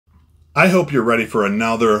I hope you're ready for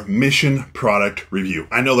another Mission product review.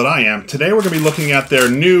 I know that I am. Today we're going to be looking at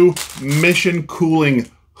their new Mission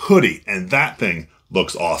cooling hoodie, and that thing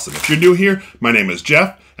looks awesome. If you're new here, my name is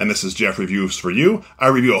Jeff, and this is Jeff Reviews for You. I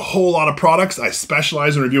review a whole lot of products. I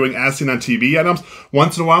specialize in reviewing as seen on TV items.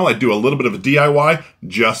 Once in a while, I do a little bit of a DIY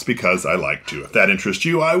just because I like to. If that interests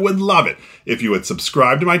you, I would love it if you would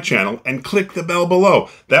subscribe to my channel and click the bell below.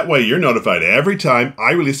 That way you're notified every time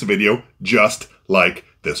I release a video just like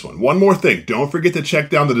this one. One more thing, don't forget to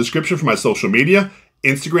check down the description for my social media,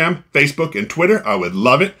 Instagram, Facebook, and Twitter. I would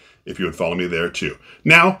love it if you would follow me there too.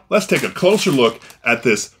 Now, let's take a closer look at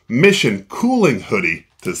this Mission cooling hoodie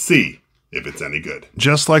to see if it's any good.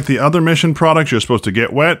 Just like the other Mission products, you're supposed to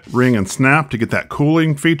get wet, wring, and snap to get that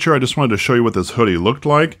cooling feature. I just wanted to show you what this hoodie looked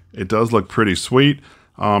like. It does look pretty sweet.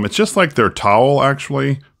 It's just like their towel,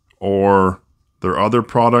 actually, or their other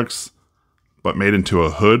products, but made into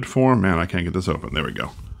a hood form. Man, I can't get this open. There we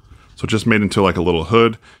go. So just made into like a little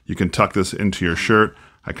hood. You can tuck this into your shirt.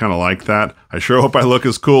 I kind of like that. I sure hope I look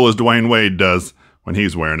as cool as Dwayne Wade does when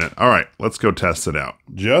he's wearing it. All right, let's go test it out.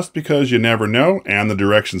 Just because you never know, and the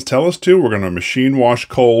directions tell us to, we're going to machine wash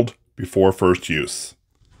cold before first use.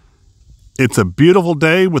 It's a beautiful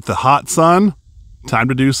day with the hot sun. Time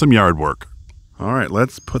to do some yard work. All right,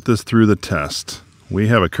 let's put this through the test. We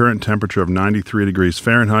have a current temperature of 93 degrees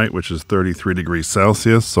Fahrenheit, which is 33 degrees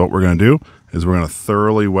Celsius. So what we're going to do is we're going to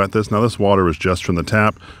thoroughly wet this. Now this water was just from the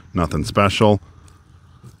tap, nothing special.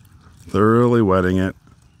 Thoroughly wetting it.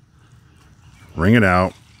 Wring it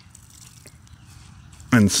out.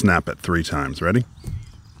 And snap it 3 times. Ready?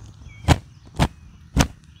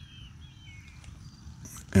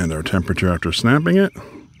 And our temperature after snapping it,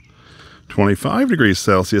 25 degrees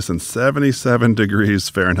Celsius and 77 degrees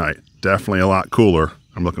Fahrenheit. Definitely a lot cooler.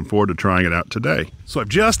 I'm looking forward to trying it out today. So I've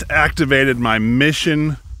just activated my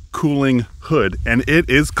Mission cooling hood, and it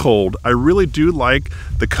is cold. I really do like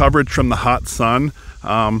the coverage from the hot sun.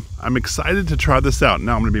 I'm excited to try this out.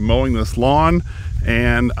 Now I'm going to be mowing this lawn,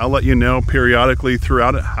 and I'll let you know periodically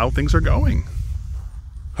throughout it how things are going.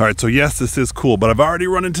 All right, so yes, this is cool, but I've already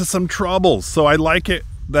run into some troubles. So I like it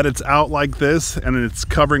that it's out like this and it's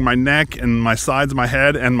covering my neck and my sides of my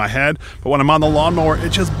head and my head. But when I'm on the lawnmower,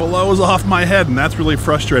 it just blows off my head, and that's really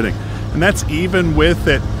frustrating. And that's even with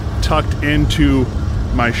it tucked into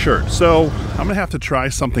my shirt. So I'm gonna have to try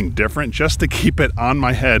something different just to keep it on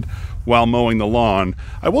my head while mowing the lawn.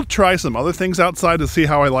 I will try some other things outside to see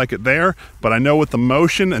how I like it there, but I know with the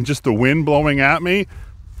motion and just the wind blowing at me,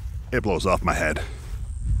 it blows off my head.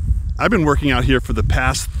 I've been working out here for the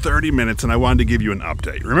past 30 minutes, and I wanted to give you an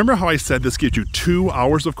update. Remember how I said this gives you 2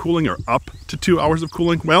 hours of cooling, or up to 2 hours of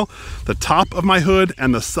cooling? Well, the top of my hood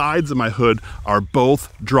and the sides of my hood are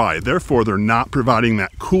both dry. Therefore, they're not providing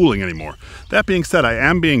that cooling anymore. That being said, I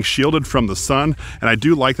am being shielded from the sun, and I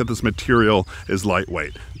do like that this material is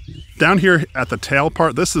lightweight. Down here at the tail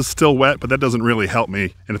part, this is still wet, but that doesn't really help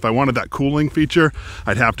me. And if I wanted that cooling feature,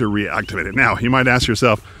 I'd have to reactivate it. Now, you might ask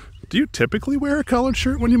yourself, do you typically wear a collared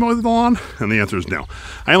shirt when you mow the lawn? And the answer is no.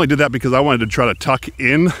 I only did that because I wanted to try to tuck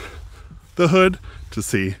in the hood to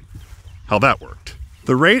see how that worked.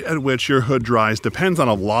 The rate at which your hood dries depends on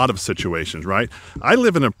a lot of situations, right? I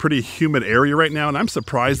live in a pretty humid area right now, and I'm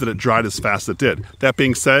surprised that it dried as fast as it did. That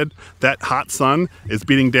being said, that hot sun is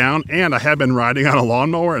beating down, and I have been riding on a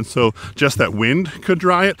lawnmower, and so just that wind could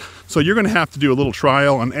dry it. So you're gonna have to do a little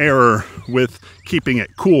trial and error with keeping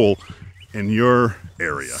it cool in your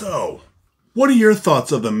area. So, what are your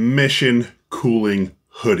thoughts of the Mission cooling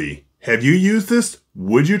hoodie? Have you used this?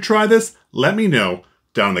 Would you try this? Let me know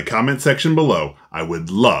down in the comment section below. I would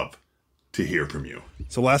love to hear from you.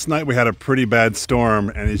 So last night we had a pretty bad storm,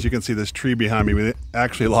 and as you can see, this tree behind me, we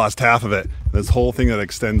actually lost half of it. This whole thing that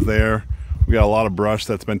extends there, we got a lot of brush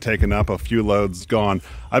that's been taken up, a few loads gone.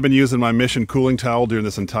 I've been using my Mission cooling towel during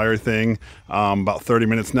this entire thing, about 30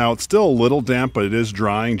 minutes now. It's still a little damp, but it is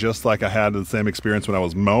drying, just like I had the same experience when I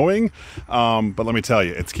was mowing. But let me tell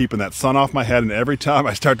you, it's keeping that sun off my head, and every time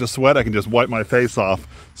I start to sweat, I can just wipe my face off.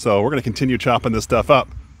 So we're gonna continue chopping this stuff up.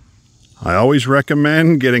 I always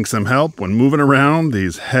recommend getting some help when moving around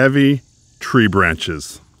these heavy tree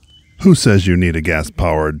branches. Who says you need a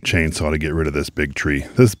gas-powered chainsaw to get rid of this big tree?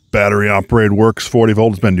 This battery-operated works 40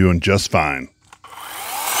 volt has been doing just fine.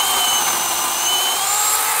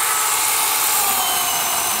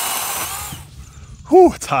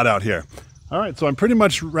 Whew, it's hot out here. All right, so I'm pretty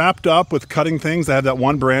much wrapped up with cutting things. I have that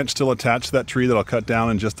one branch still attached to that tree that I'll cut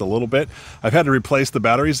down in just a little bit. I've had to replace the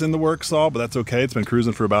batteries in the work saw, but that's okay. It's been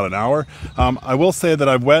cruising for about an hour. I will say that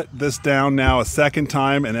I've wet this down now a second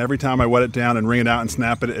time, and every time I wet it down and wring it out and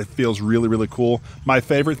snap it, it feels really, really cool. My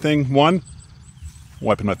favorite thing, one,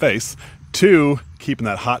 wiping my face. 2, keeping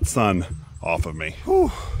that hot sun off of me.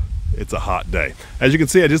 Whew. It's a hot day. As you can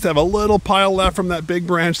see, I just have a little pile left from that big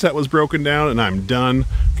branch that was broken down, and I'm done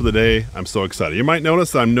for the day. I'm so excited. You might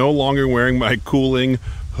notice that I'm no longer wearing my cooling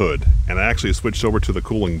hood, and I actually switched over to the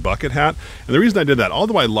cooling bucket hat. And the reason I did that,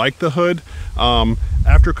 although I like the hood,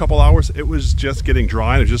 after a couple hours it was just getting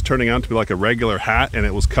dry, and it was just turning out to be like a regular hat, and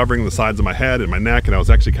it was covering the sides of my head and my neck, and I was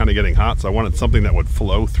actually kind of getting hot, so I wanted something that would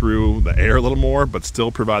flow through the air a little more but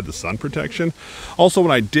still provide the sun protection. Also,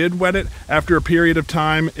 when I did wet it after a period of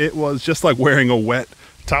time, it was just like wearing a wet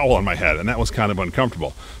towel on my head, and that was kind of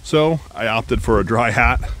uncomfortable. So I opted for a dry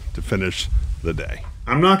hat to finish the day.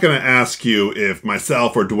 I'm not going to ask you if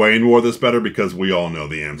myself or Dwayne wore this better, because we all know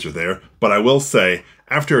the answer there. But I will say,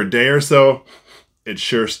 after a day or so, it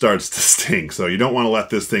sure starts to stink. So you don't want to let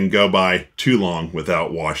this thing go by too long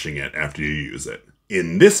without washing it after you use it.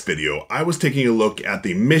 In this video, I was taking a look at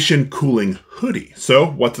the Mission Cooling Hoodie. So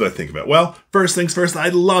what did I think of it? Well, first things first, I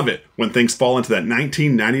love it when things fall into that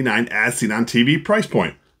 $19.99 as seen on TV price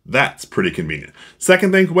point. That's pretty convenient.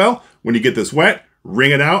 Second thing, well, when you get this wet,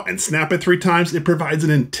 wring it out and snap it 3 times, it provides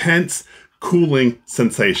an intense cooling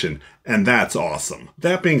sensation, and that's awesome.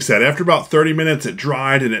 That being said, after about 30 minutes, it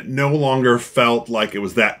dried and it no longer felt like it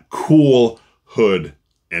was that cool hood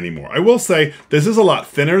anymore. I will say this is a lot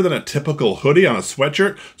thinner than a typical hoodie on a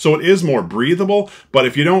sweatshirt, so it is more breathable, but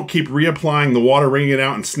if you don't keep reapplying the water, wringing it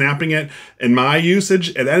out and snapping it, in my usage,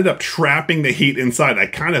 it ended up trapping the heat inside. I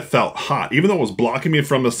kind of felt hot. Even though it was blocking me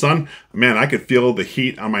from the sun, man, I could feel the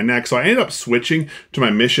heat on my neck, so I ended up switching to my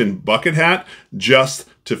Mission bucket hat just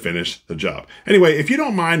to finish the job. Anyway, if you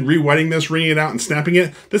don't mind re-wetting this, wringing it out, and snapping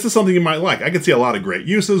it, this is something you might like. I could see a lot of great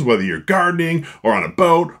uses, whether you're gardening, or on a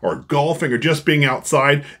boat, or golfing, or just being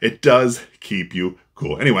outside. It does keep you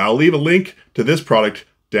cool. Anyway, I'll leave a link to this product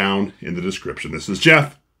down in the description. This is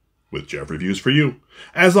Jeff with Jeff Reviews for You.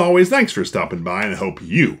 As always, thanks for stopping by, and I hope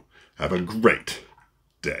you have a great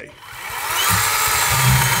day.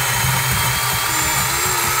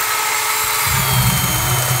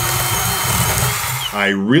 I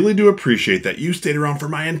really do appreciate that you stayed around for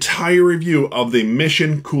my entire review of the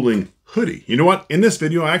Mission Cooling Hoodie. You know what? In this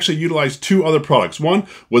video, I actually utilized 2 other products. One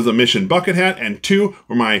was a Mission bucket hat, and 2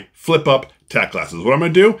 were my flip-up tack glasses. What I'm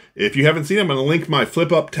going to do, if you haven't seen it, I'm going to link my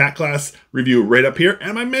flip-up tack glass review right up here,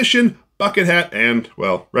 and my Mission bucket hat and,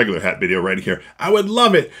 well, regular hat video right here. I would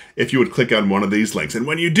love it if you would click on one of these links. And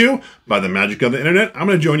when you do, by the magic of the internet, I'm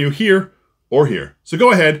going to join you here or here. So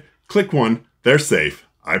go ahead, click one. They're safe,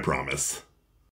 I promise.